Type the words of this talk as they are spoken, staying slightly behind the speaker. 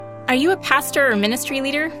Are you a pastor or ministry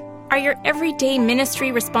leader? Are your everyday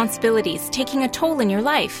ministry responsibilities taking a toll in your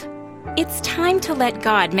life? It's time to let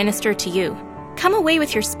God minister to you. Come away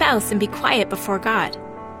with your spouse and be quiet before God.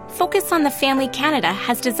 Focus on the Family Canada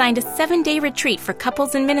has designed a 7-day retreat for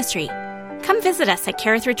couples in ministry. Come visit us at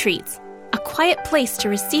Kerith Retreats, a quiet place to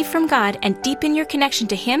receive from God and deepen your connection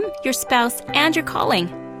to Him, your spouse, and your calling.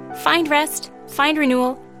 Find rest, find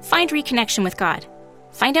renewal, find reconnection with God.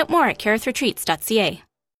 Find out more at kerithretreats.ca.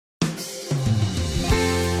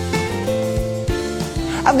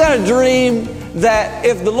 I've got a dream that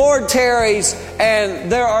if the Lord tarries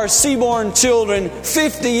and there are Seaborn children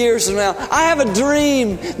 50 years from now, I have a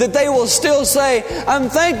dream that they will still say, I'm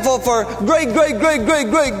thankful for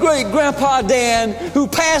great-great-great-great-great-great-grandpa Dan who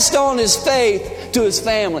passed on his faith to his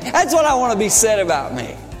family. That's what I want to be said about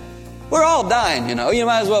me. We're all dying, you know. You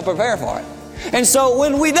might as well prepare for it. And so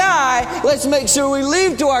when we die, let's make sure we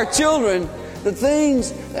leave to our children the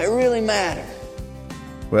things that really matter.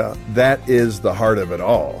 Well, that is the heart of it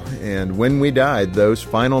all. And when we died, those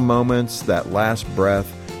final moments, that last breath,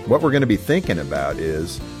 what we're going to be thinking about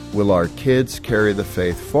is, will our kids carry the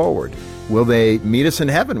faith forward? Will they meet us in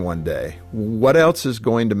heaven one day? What else is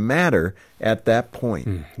going to matter at that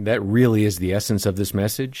point? That really is the essence of this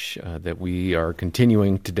message that we are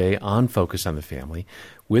continuing today on Focus on the Family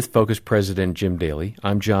with Focus President Jim Daly.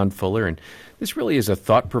 I'm John Fuller, and this really is a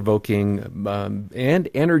thought-provoking and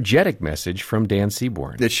energetic message from Dan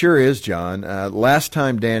Seaborn. It sure is, John. Last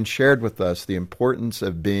time Dan shared with us the importance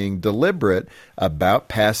of being deliberate about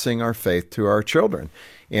passing our faith to our children.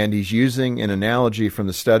 And he's using an analogy from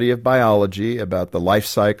the study of biology about the life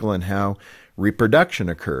cycle and how reproduction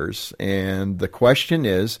occurs. And the question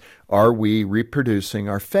is, are we reproducing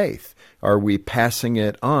our faith? Are we passing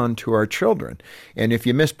it on to our children? And if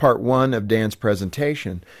you missed part 1 of Dan's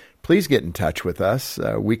presentation, please get in touch with us.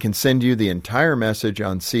 We can send you the entire message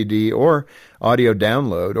on CD or audio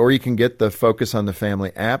download, or you can get the Focus on the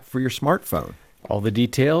Family app for your smartphone. All the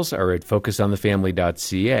details are at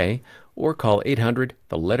focusonthefamily.ca or call 800,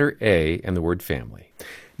 the letter A, and the word family.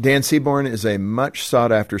 Dan Seaborn is a much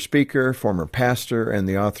sought-after speaker, former pastor, and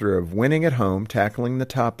the author of Winning at Home, Tackling the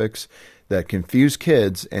Topics that Confuse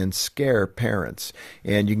Kids and Scare Parents.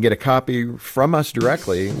 And you can get a copy from us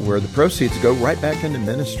directly, where the proceeds go right back into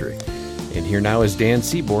ministry. And here now is Dan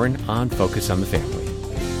Seaborn on Focus on the Family.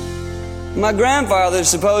 My grandfather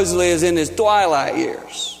supposedly is in his twilight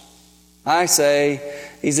years. I say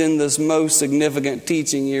he's in the most significant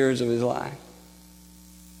teaching years of his life.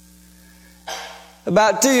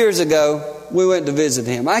 About 2 years ago, we went to visit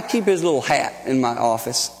him. I keep his little hat in my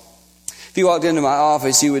office. If you walked into my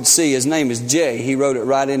office, you would see his name is Jay. He wrote it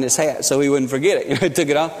right in his hat so he wouldn't forget it. You know, he took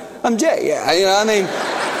it off. I'm Jay. Yeah, you know, I mean.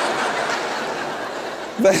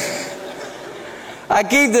 But I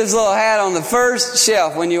keep this little hat on the first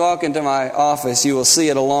shelf. When you walk into my office, you will see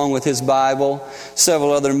it along with his Bible,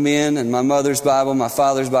 several other men, and my mother's Bible, my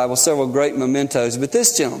father's Bible, several great mementos. But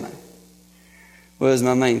this gentleman was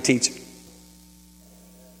my main teacher.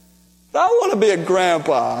 I want to be a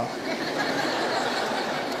grandpa.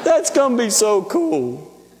 That's going to be so cool.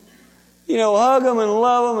 You know, hug them and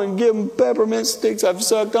love them and give them peppermint sticks I've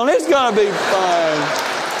sucked on. It's going to be fun.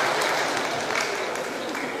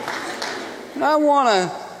 And I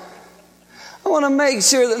want to make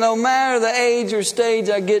sure that no matter the age or stage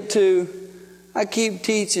I get to, I keep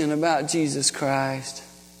teaching about Jesus Christ.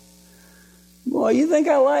 Boy, you think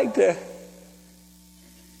I like to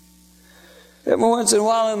every once in a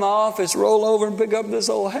while in my office roll over and pick up this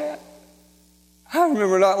old hat? I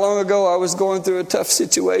remember not long ago I was going through a tough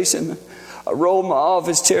situation. I rolled my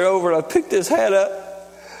office chair over and I picked this hat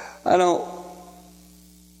up. I don't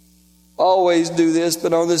always do this,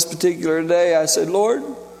 but on this particular day I said, Lord,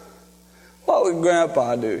 what would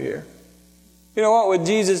Grandpa do here? You know, what would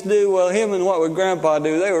Jesus do? Well, him and what would Grandpa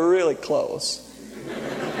do? They were really close.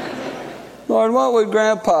 Lord, what would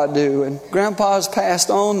Grandpa do? And Grandpa's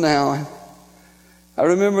passed on now. And I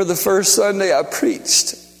remember the first Sunday I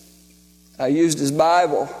preached. I used his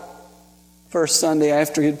Bible. First Sunday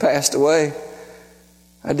after he'd passed away.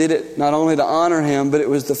 I did it not only to honor him, but it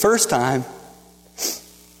was the first time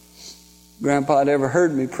Grandpa had ever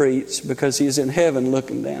heard me preach, because he's in heaven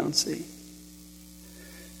looking down, see.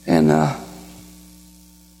 And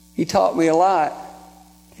he taught me a lot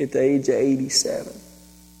at the age of 87.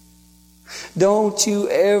 Don't you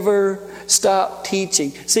ever stop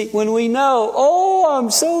teaching. See, when we know, oh, I'm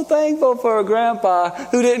so thankful for a grandpa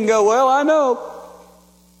who didn't go, well, I know.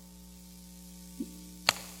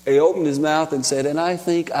 He opened his mouth and said, and I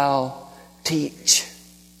think I'll teach.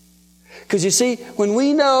 Because you see, when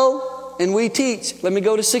we know and we teach, let me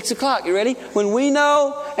go to 6 o'clock. You ready? When we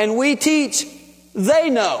know and we teach, They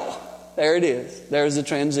know. There it is. There's the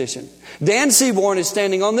transition. Dan Seaborn is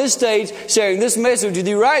standing on this stage sharing this message with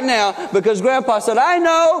you right now because Grandpa said, I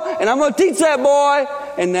know, and I'm going to teach that boy.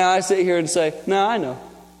 And now I sit here and say, no, I know.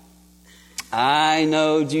 I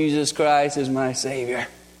know Jesus Christ is my Savior.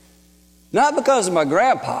 Not because of my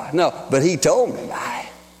grandpa, no, but he told me about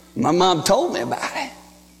it. My mom told me about it.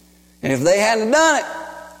 And if they hadn't done it,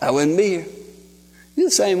 I wouldn't be here. You're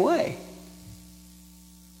the same way.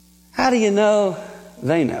 How do you know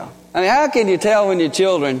they know? I mean, how can you tell when your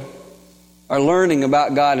children are learning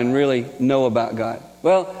about God and really know about God?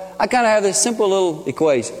 Well, I kind of have this simple little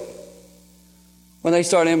equation. When they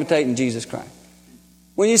start imitating Jesus Christ.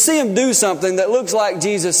 When you see them do something that looks like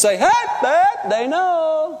Jesus, say, hey, Dad, they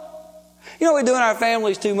know. You know what we do in our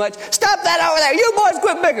families too much? Stop that over there. You boys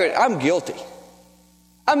quit bickering. I'm guilty.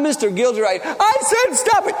 I'm Mr. Guilty right. I said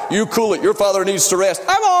stop it. You cool it. Your father needs to rest.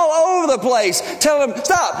 I'm all over the place telling them,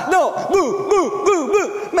 stop. No. Boo, boo, boo,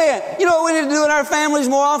 boo. Man, you know what we need to do in our families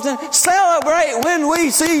more often? Celebrate when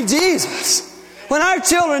we see Jesus. When our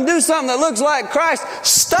children do something that looks like Christ,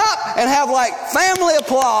 stop and have like family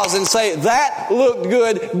applause and say, that looked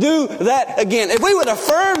good. Do that again. If we would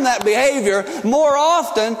affirm that behavior more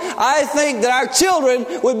often, I think that our children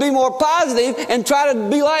would be more positive and try to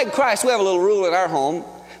be like Christ. We have a little rule in our home.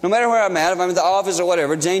 No matter where I'm at, if I'm at the office or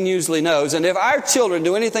whatever, Jane usually knows. And if our children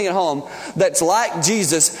do anything at home that's like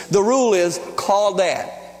Jesus, the rule is call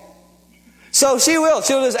Dad. So she will.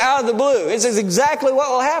 She'll just out of the blue. This is exactly what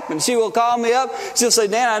will happen. She will call me up. She'll say,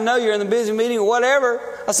 Dan, I know you're in the busy meeting or whatever.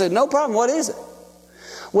 I said, no problem. What is it?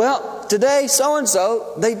 Well, today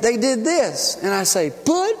so-and-so, they did this. And I say,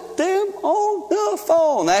 put them on the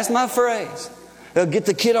phone. That's my phrase. They'll get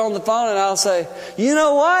the kid on the phone and I'll say, you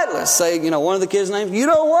know what? Let's say, one of the kids' names. You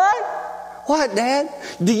know what? What, Dad?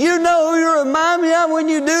 Do you know who you remind me of when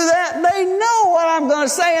you do that? They know what I'm going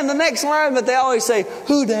to say in the next line, but they always say,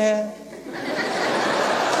 who, Dad?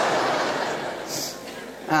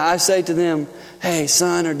 I say to them, hey,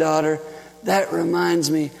 son or daughter, that reminds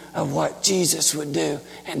me of what Jesus would do.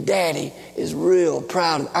 And Daddy is real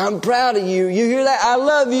proud of you. I'm proud of you. You hear that? I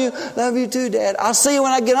love you. Love you too, Dad. I'll see you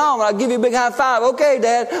when I get home. I'll give you a big high five. Okay,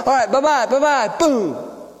 Dad. All right, bye-bye, bye-bye. Boom.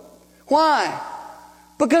 Why?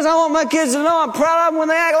 Because I want my kids to know I'm proud of them when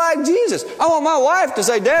they act like Jesus. I want my wife to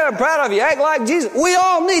say, Dad, I'm proud of you. Act like Jesus. We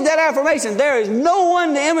all need that affirmation. There is no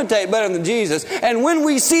one to imitate better than Jesus. And when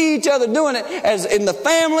we see each other doing it, as in the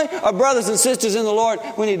family or brothers and sisters in the Lord,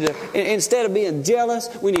 we need to, instead of being jealous,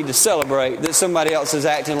 we need to celebrate that somebody else is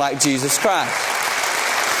acting like Jesus Christ.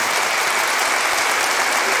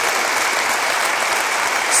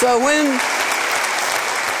 So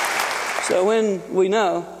when we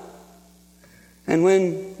know, and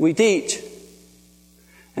when we teach,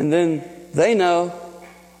 and then they know,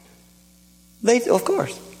 of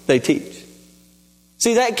course, they teach.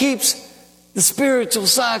 See, that keeps the spiritual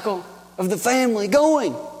cycle of the family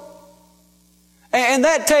going. And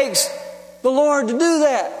that takes the Lord to do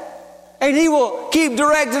that. And He will keep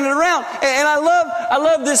directing it around. And I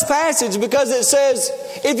love this passage because it says,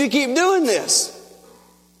 if you keep doing this,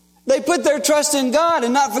 they put their trust in God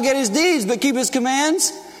and not forget His deeds, but keep His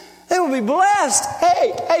commands, they will be blessed.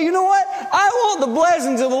 Hey, you know what? I want the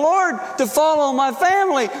blessings of the Lord to fall on my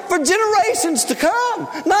family for generations to come.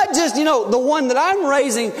 Not just, the one that I'm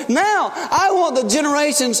raising now. I want the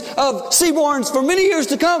generations of Seaborns for many years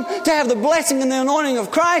to come to have the blessing and the anointing of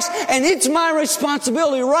Christ. And it's my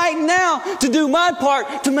responsibility right now to do my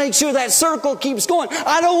part to make sure that circle keeps going.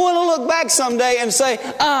 I don't want to look back someday and say,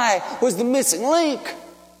 I was the missing link.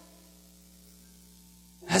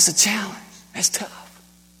 That's a challenge. That's tough.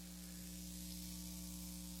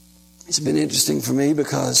 It's been interesting for me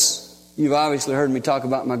because you've obviously heard me talk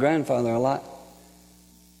about my grandfather a lot.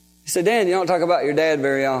 You say, Dan, you don't talk about your dad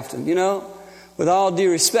very often. With all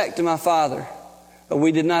due respect to my father,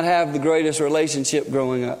 we did not have the greatest relationship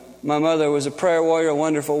growing up. My mother was a prayer warrior, a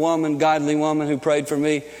wonderful woman, godly woman who prayed for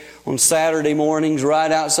me on Saturday mornings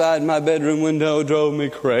right outside my bedroom window. Drove me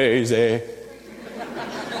crazy.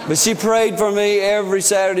 But she prayed for me every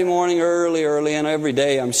Saturday morning early, and every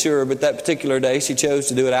day, I'm sure. But that particular day, she chose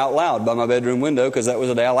to do it out loud by my bedroom window because that was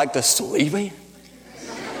a day I liked to sleep in.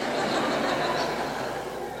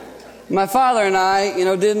 My father and I,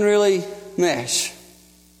 didn't really mesh.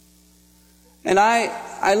 And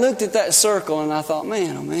I looked at that circle and I thought,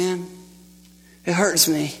 man, oh man, it hurts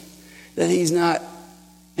me that he's not,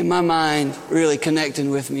 in my mind, really connecting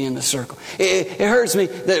with me in the circle. It hurts me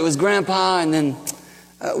that it was Grandpa and then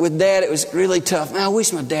with Dad, it was really tough. Man, I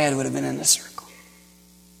wish my dad would have been in the circle.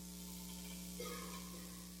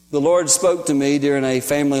 The Lord spoke to me during a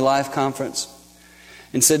family life conference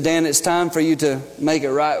and said, Dan, it's time for you to make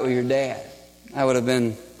it right with your dad. I would have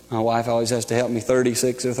been, my wife always has to help me,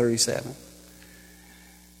 36 or 37.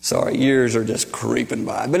 Sorry, years are just creeping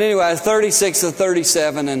by. But anyway, I was 36 or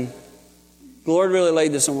 37, and the Lord really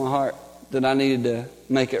laid this on my heart that I needed to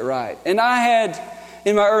make it right. And I had,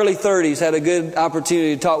 in my early 30s, had a good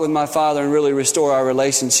opportunity to talk with my father and really restore our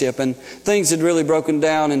relationship. And things had really broken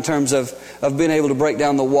down in terms of being able to break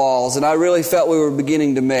down the walls. And I really felt we were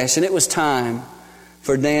beginning to mesh. And it was time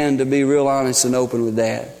for Dan to be real honest and open with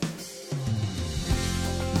Dad.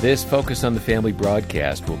 This Focus on the Family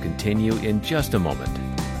broadcast will continue in just a moment.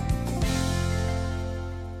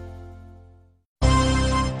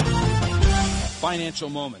 Financial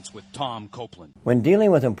Moments with Tom Copeland. When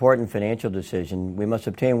dealing with important financial decisions, we must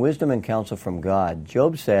obtain wisdom and counsel from God.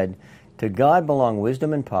 Job said, "To God belong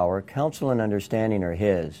wisdom and power, counsel and understanding are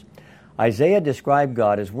His." Isaiah described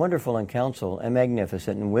God as wonderful in counsel and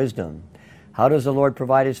magnificent in wisdom. How does the Lord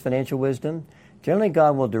provide His financial wisdom? Generally,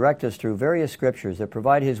 God will direct us through various scriptures that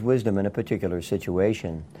provide His wisdom in a particular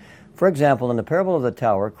situation. For example, in the parable of the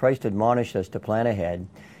tower, Christ admonished us to plan ahead.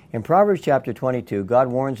 In Proverbs chapter 22, God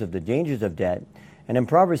warns of the dangers of debt. And in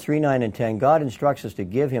Proverbs 3, 9, and 10, God instructs us to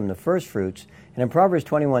give Him the first fruits. And in Proverbs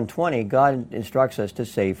 21:20, God instructs us to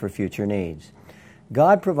save for future needs.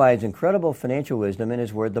 God provides incredible financial wisdom in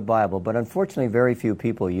His Word, the Bible, but unfortunately very few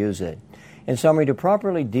people use it. In summary, to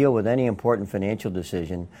properly deal with any important financial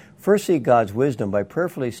decision, first seek God's wisdom by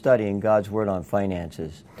prayerfully studying God's Word on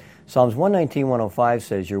finances. Psalms 119:105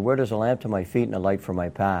 says, "Your Word is a lamp to my feet and a light for my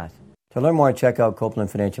path." To learn more, check out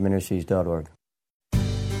CopelandFinancialMinistries.org.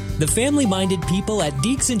 The family-minded people at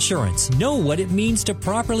Deeks Insurance know what it means to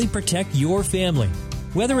properly protect your family.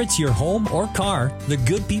 Whether it's your home or car, the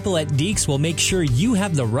good people at Deeks will make sure you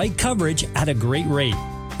have the right coverage at a great rate.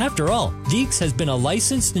 After all, Deeks has been a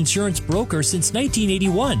licensed insurance broker since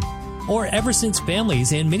 1981, or ever since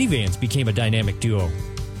families and minivans became a dynamic duo.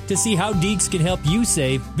 To see how Deeks can help you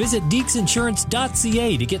save, visit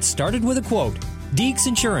deeksinsurance.ca to get started with a quote. Deeks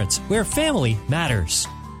Insurance, where family matters.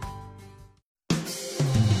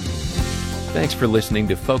 Thanks for listening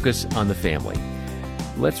to Focus on the Family.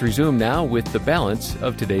 Let's resume now with the balance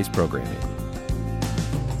of today's programming.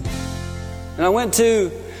 And I went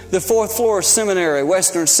to the fourth floor seminary,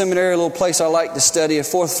 Western Seminary, a little place I like to study, a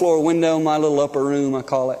fourth floor window in my little upper room, I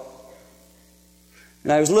call it.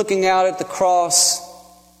 And I was looking out at the cross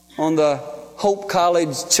on the Hope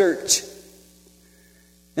College Church.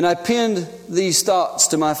 And I pinned these thoughts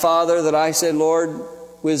to my father that I said, "Lord,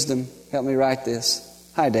 wisdom, help me write this."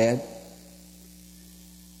 Hi, Dad.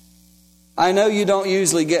 I know you don't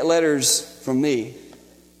usually get letters from me,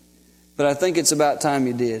 but I think it's about time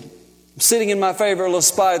you did. I'm sitting in my favorite little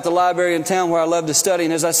spot at the library in town where I love to study,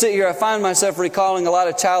 and as I sit here, I find myself recalling a lot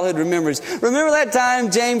of childhood memories. Remember that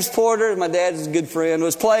time James Porter, my dad's good friend,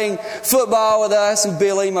 was playing football with us and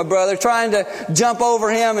Billy, my brother, trying to jump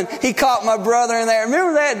over him, and he caught my brother in there.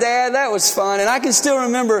 Remember that, Dad? That was fun. And I can still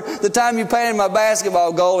remember the time you painted my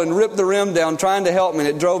basketball goal and ripped the rim down trying to help me, and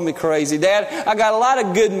it drove me crazy. Dad, I got a lot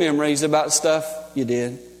of good memories about stuff you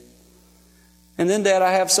did. And then, Dad,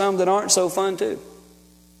 I have some that aren't so fun too.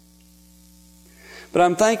 But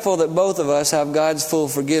I'm thankful that both of us have God's full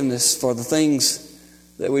forgiveness for the things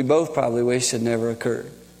that we both probably wish had never occurred.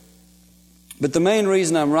 But the main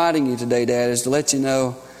reason I'm writing you today, Dad, is to let you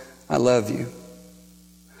know I love you.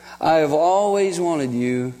 I have always wanted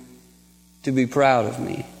you to be proud of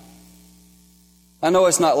me. I know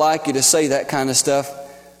it's not like you to say that kind of stuff,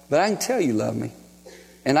 but I can tell you love me.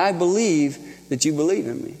 And I believe that you believe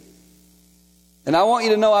in me. And I want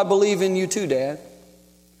you to know I believe in you too, Dad.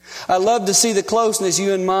 I love to see the closeness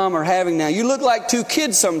you and Mom are having now. You look like two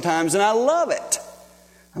kids sometimes, and I love it.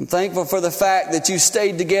 I'm thankful for the fact that you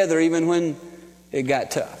stayed together even when it got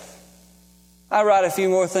tough. I write a few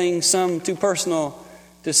more things, some too personal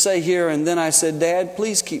to say here, and then I said, Dad,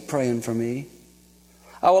 please keep praying for me.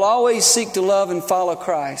 I will always seek to love and follow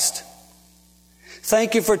Christ.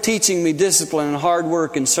 Thank you for teaching me discipline and hard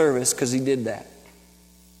work and service, because He did that.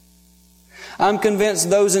 I'm convinced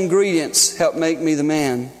those ingredients help make me the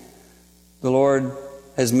man the Lord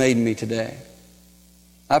has made me today.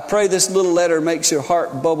 I pray this little letter makes your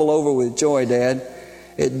heart bubble over with joy, Dad.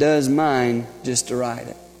 It does mine just to write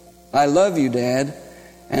it. I love you, Dad,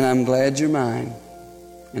 and I'm glad you're mine.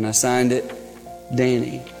 And I signed it,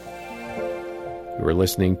 Danny. We're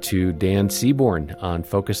listening to Dan Seaborn on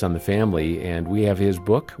Focus on the Family, and we have his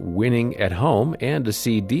book, Winning at Home, and a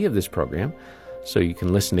CD of this program, so you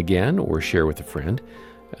can listen again or share with a friend.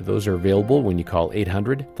 Those are available when you call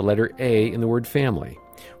 800, the letter A in the word family.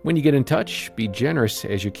 When you get in touch, be generous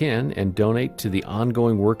as you can and donate to the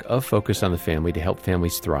ongoing work of Focus on the Family to help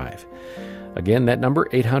families thrive. Again, that number,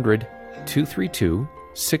 800-232-0201.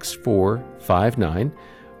 888-866-6459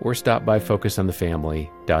 or stop by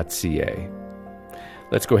focusonthefamily.ca.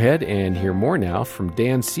 Let's go ahead and hear more now from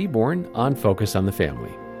Dan Seaborn on Focus on the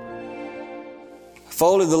Family. I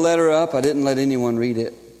folded the letter up. I didn't let anyone read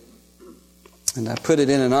it. And I put it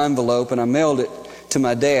in an envelope and I mailed it to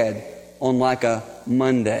my dad on like a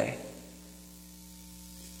Monday.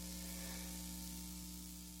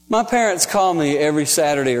 My parents call me every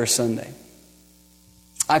Saturday or Sunday.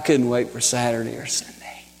 I couldn't wait for Saturday or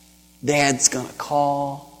Sunday. Dad's going to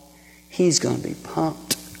call. He's going to be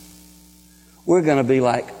pumped. We're going to be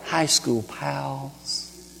like high school pals.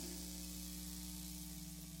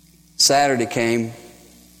 Saturday came,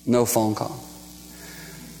 no phone call.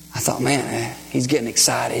 I thought, man, he's getting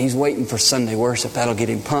excited. He's waiting for Sunday worship. That'll get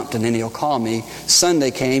him pumped, and then he'll call me.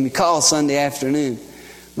 Sunday came. He called Sunday afternoon.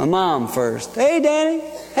 My mom first. Hey, Danny.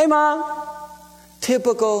 Hey, Mom.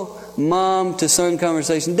 Typical mom to son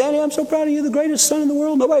conversation. Danny, I'm so proud of you. The greatest son in the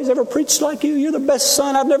world. Nobody's ever preached like you. You're the best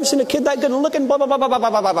son. I've never seen a kid that good looking. Blah, blah, blah, blah, blah,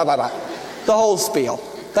 blah, blah, blah, blah. The whole spiel.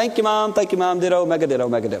 Thank you, Mom. Thank you, Mom. Ditto, mega ditto,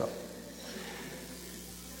 mega ditto.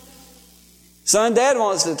 Son, Dad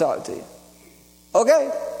wants to talk to you.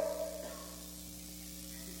 Okay.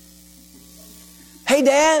 Hey,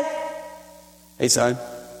 Dad. Hey, son.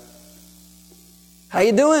 How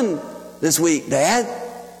you doing this week, Dad?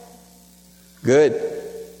 Good.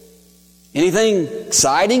 Anything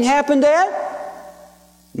exciting happen, Dad?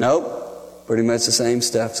 Nope. Pretty much the same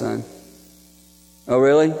stuff, son. Oh,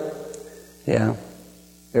 really? Yeah.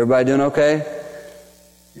 Everybody doing okay?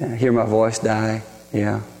 Yeah, I hear my voice die.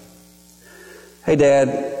 Yeah. Hey,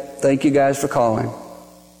 Dad. Thank you guys for calling.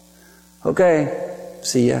 Okay.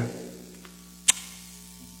 See ya.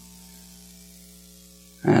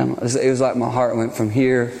 It was like my heart went from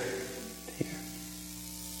here to here.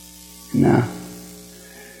 No.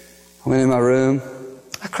 I went in my room.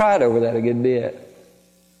 I cried over that a good bit.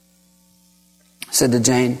 I said to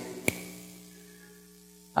Jane,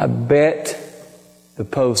 I bet the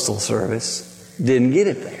Postal Service didn't get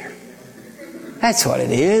it there. That's what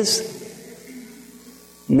it is.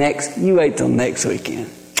 You wait till next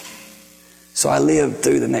weekend. So I lived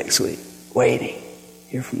through the next week, waiting.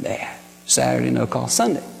 Hear from Dad. Saturday, no call.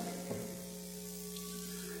 Sunday.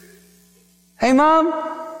 Hey, Mom.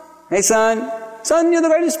 Hey, son. Son, you're the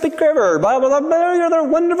greatest speaker ever. Blah, blah, blah, blah. You're the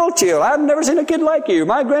wonderful chill. I've never seen a kid like you.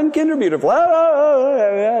 My grandkids are beautiful.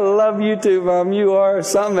 I love you too, Mom. You are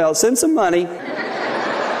something else. Send some money.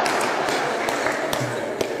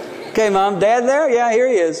 Okay, Mom. Dad there? Yeah, here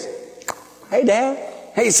he is. Hey, Dad.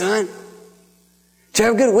 Hey, son. Did you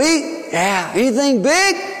have a good week? Yeah. Anything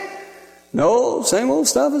big? No, same old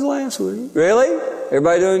stuff as last week. Really?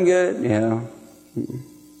 Everybody doing good? Yeah.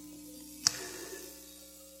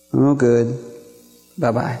 Oh, good.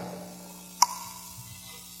 Bye-bye.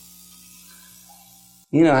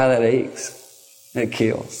 You know how that aches. It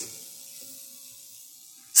kills.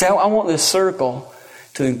 See, I want this circle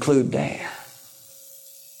to include Dad.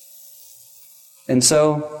 And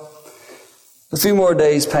so, a few more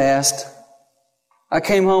days passed. I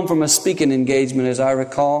came home from a speaking engagement, as I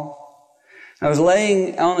recall. I was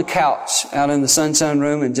laying on the couch out in the sunshine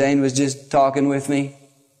room, and Jane was just talking with me,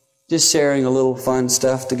 just sharing a little fun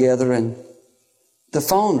stuff together, and the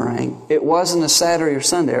phone rang. It wasn't a Saturday or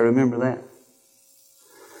Sunday, I remember that.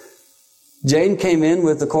 Jane came in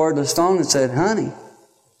with the cordless phone and said, honey,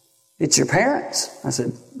 it's your parents. I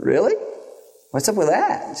said, really? What's up with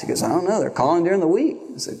that? She goes, I don't know, they're calling during the week.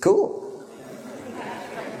 I said, cool.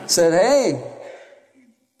 I said, hey,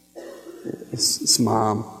 it's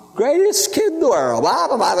Mom. Greatest kid in the world. Blah,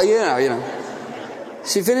 blah, blah, you know.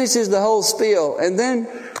 She finishes the whole spiel. And then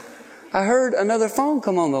I heard another phone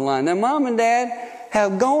come on the line. Now, Mom and Dad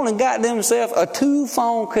have gone and got themselves a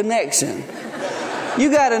 2-phone connection.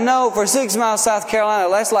 You got to know, for 6 miles South Carolina,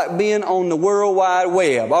 that's like being on the World Wide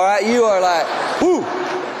Web. All right? You are like, whoo,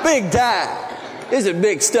 big time. This is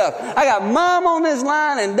big stuff. I got Mom on this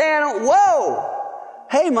line and Dad on, whoa.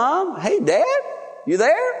 Hey, Mom. Hey, Dad. You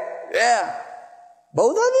there? Yeah.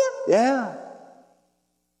 Both of you? Yeah.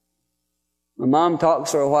 My mom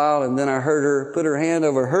talks for a while, and then I heard her put her hand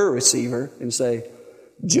over her receiver and say,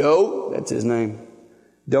 Joe, that's his name,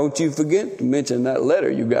 don't you forget to mention that letter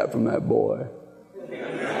you got from that boy.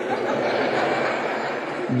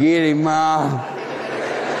 Get him, Mom.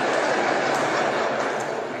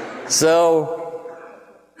 So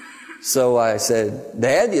I said,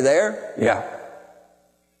 Dad, you there? Yeah.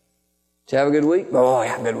 Did you have a good week? Oh,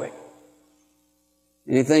 yeah, good week.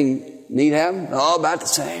 Anything neat happen? Oh, about the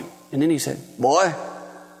same. And then he said, boy,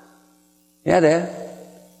 yeah, Dad,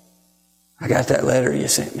 I got that letter you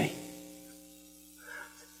sent me.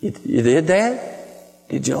 You did, Dad?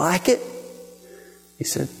 Did you like it? He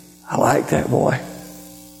said, I like that boy.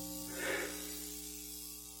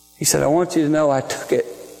 He said, I want you to know I took it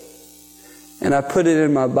and I put it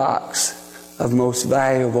in my box of most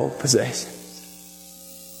valuable possessions.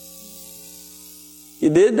 You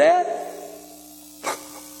did that?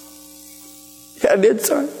 Yeah, I did,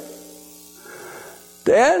 son.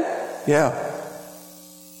 Dad? Yeah.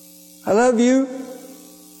 I love you.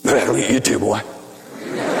 I love you too, boy.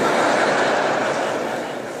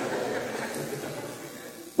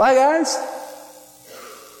 Bye, guys.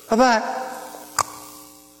 Bye-bye.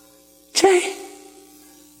 Jay,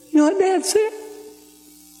 you know what Dad said?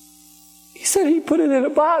 He said he put it in a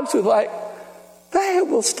box with like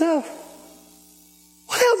valuable stuff.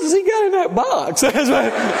 What else has he got in that box? Where's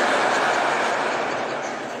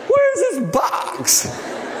this box?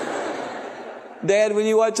 Dad, when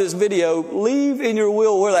you watch this video, leave in your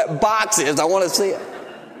will where that box is. I want to see it.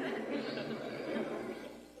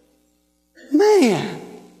 Man.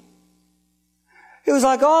 It was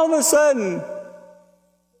like all of a sudden,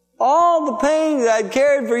 all the pain that I'd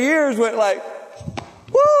carried for years went like,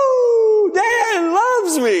 woo, Dad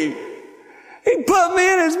loves me. He put me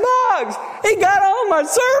in his box. He got on my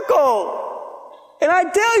circle. And I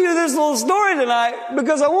tell you this little story tonight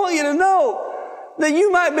because I want you to know that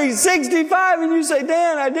you might be 65 and you say,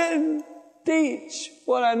 Dan, I didn't teach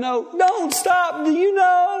what I know. Don't stop. Do you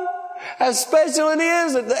know how special it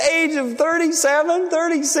is at the age of 37,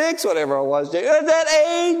 36, whatever I was, at that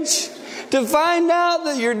age, to find out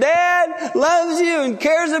that your dad loves you and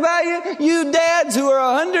cares about you? You dads who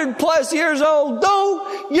are 100+ years old,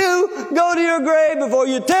 don't you go to your grave before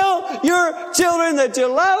you tell your children that you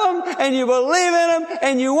love them and you believe in them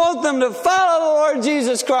and you want them to follow the Lord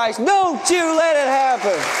Jesus Christ. Don't you let it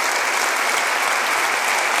happen.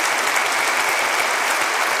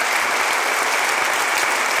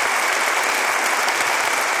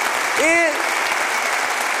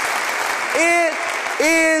 It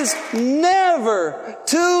is never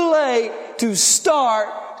too late to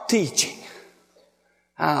start teaching.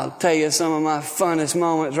 I'll tell you some of my funnest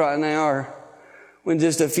moments right now are when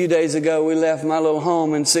just a few days ago we left my little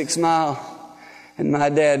home in 6 Mile and my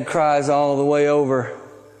dad cries all the way over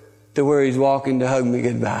to where he's walking to hug me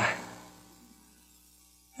goodbye.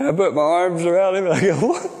 And I put my arms around him and I go,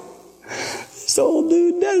 what? This old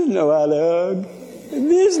dude doesn't know how to hug.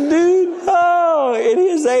 This dude, oh, at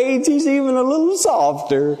his age, he's even a little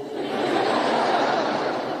softer.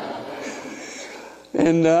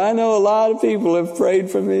 And I know a lot of people have prayed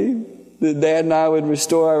for me that Dad and I would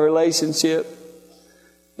restore our relationship.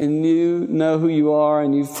 And you know who you are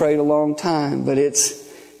and you've prayed a long time, but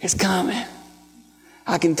it's coming.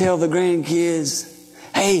 I can tell the grandkids,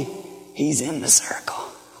 hey, he's in the circle.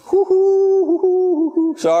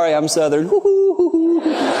 Hoo-hoo-hoo-hoo-hoo. Sorry, I'm Southern. Hoo-hoo-hoo-hoo.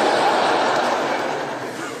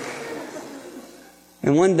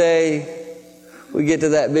 And one day, we get to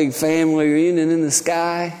that big family reunion in the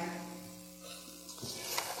sky.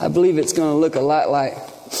 I believe it's going to look a lot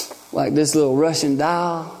like this little Russian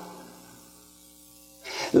doll.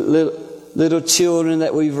 Little children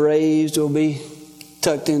that we've raised will be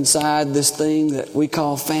tucked inside this thing that we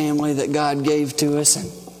call family that God gave to us.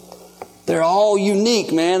 And they're all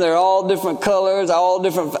unique, man. They're all different colors, all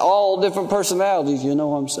different personalities. You know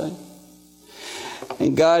what I'm saying?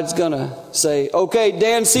 And God's going to say, okay,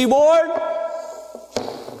 Dan Seaboard,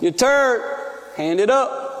 your turn. Hand it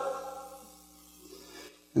up.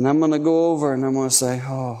 And I'm going to go over and I'm going to say,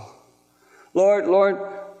 oh, Lord,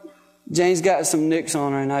 Jane's got some nicks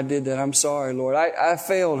on her and I did that. I'm sorry, Lord. I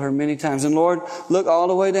failed her many times. And Lord, look all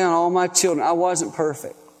the way down, all my children. I wasn't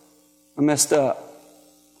perfect. I messed up.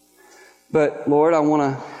 But Lord, I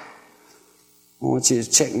want you to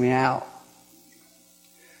check me out.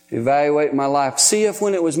 Evaluate my life. See if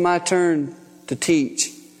when it was my turn to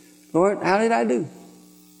teach, Lord, how did I do?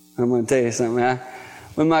 I'm going to tell you something.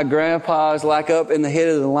 When my grandpa's like up in the head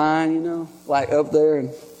of the line, you know, like up there, and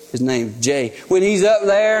his name's Jay. When he's up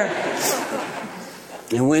there,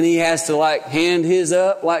 and when he has to like hand his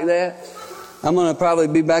up like that, I'm going to probably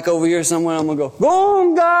be back over here somewhere. I'm going to go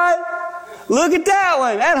on, God. Look at that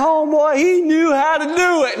one. That homeboy, he knew how to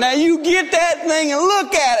do it. Now you get that thing and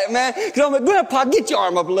look at it, man. Because I'm like, Grandpa, get your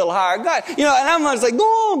arm up a little higher. God, you know, and I'm going to say, go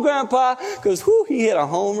on, Grandpa. Because he hit a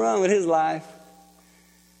home run with his life.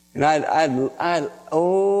 And would I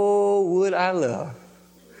love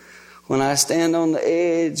when I stand on the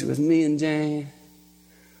edge with me and Jane.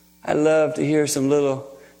 I love to hear some little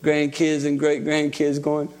grandkids and great-grandkids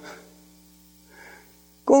going,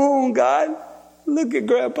 go on, God. Look at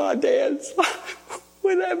Grandpa dance.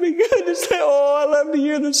 Wouldn't that be good to say, oh, I love to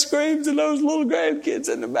hear the screams of those little grandkids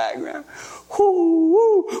in the background. Whoo,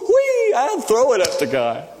 woo, wee. I'll throw it up to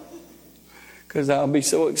God. because I'll be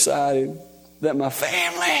so excited that my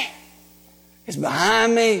family is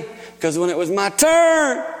behind me. Because when it was my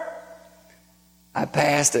turn, I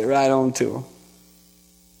passed it right on to them.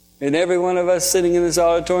 And every one of us sitting in this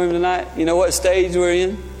auditorium tonight, you know what stage we're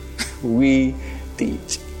in? We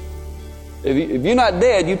teach. If you're not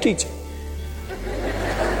dead, you teach it.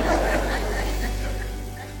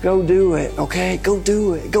 Go do it, okay? Go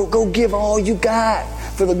do it. Go give all you got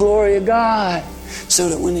for the glory of God, so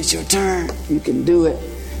that when it's your turn, you can do it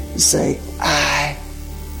and say, I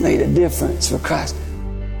made a difference for Christ.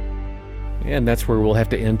 And that's where we'll have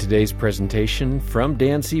to end today's presentation from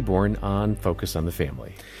Dan Seaborn on Focus on the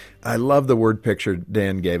Family. I love the word picture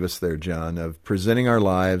Dan gave us there, John, of presenting our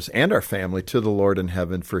lives and our family to the Lord in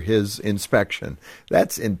heaven for His inspection.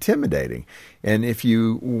 That's intimidating. And if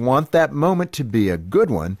you want that moment to be a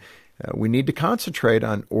good one, we need to concentrate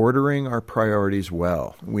on ordering our priorities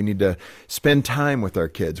well. We need to spend time with our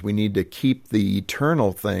kids. We need to keep the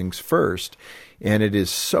eternal things first. And it is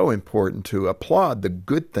so important to applaud the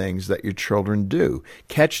good things that your children do.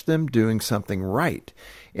 Catch them doing something right.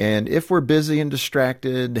 And if we're busy and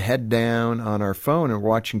distracted, head down on our phone and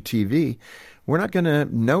watching TV, we're not going to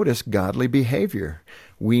notice godly behavior.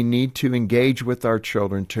 We need to engage with our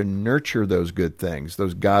children to nurture those good things,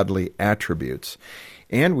 those godly attributes.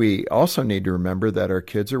 And we also need to remember that our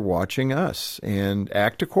kids are watching us and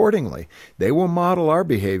act accordingly. They will model our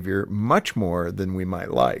behavior much more than we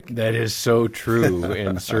might like. That is so true.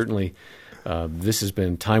 And certainly this has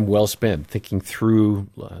been time well spent thinking through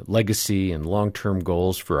legacy and long-term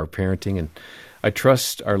goals for our parenting. And I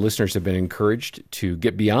trust our listeners have been encouraged to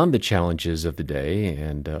get beyond the challenges of the day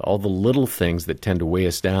and all the little things that tend to weigh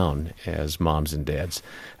us down as moms and dads.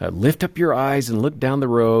 Lift up your eyes and look down the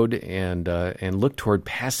road and look toward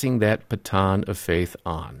passing that baton of faith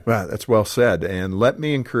on. Well, that's well said. And let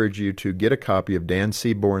me encourage you to get a copy of Dan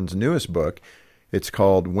Seaborn's newest book. It's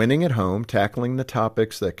called Winning at Home, Tackling the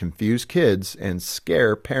Topics That Confuse Kids and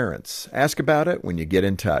Scare Parents. Ask about it when you get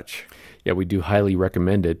in touch. Yeah, we do highly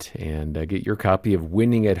recommend it. And get your copy of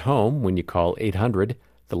Winning at Home when you call 800,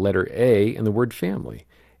 the letter A, and the word family,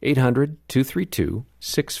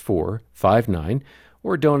 800-232-6459,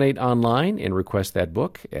 or donate online and request that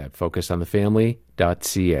book at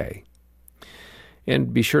focusonthefamily.ca.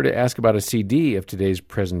 And be sure to ask about a CD of today's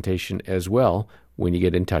presentation as well when you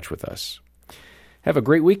get in touch with us. Have a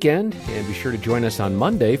great weekend, and be sure to join us on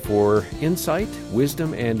Monday for insight,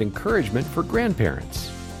 wisdom, and encouragement for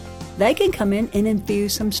grandparents. They can come in and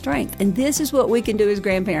infuse some strength. And this is what we can do as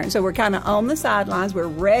grandparents. So we're kind of on the sidelines. We're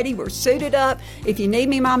ready. We're suited up. If you need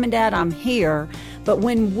me, Mom and Dad, I'm here. But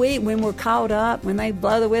when we're called up, when they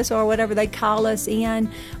blow the whistle or whatever, they call us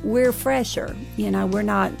in, we're fresher. You know, we're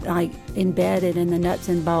not like embedded in the nuts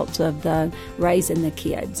and bolts of the raising the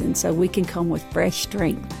kids. And so we can come with fresh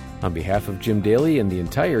strength. On behalf of Jim Daly and the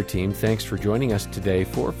entire team, thanks for joining us today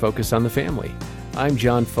for Focus on the Family. I'm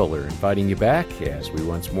John Fuller, inviting you back as we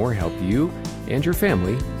once more help you and your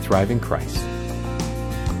family thrive in Christ.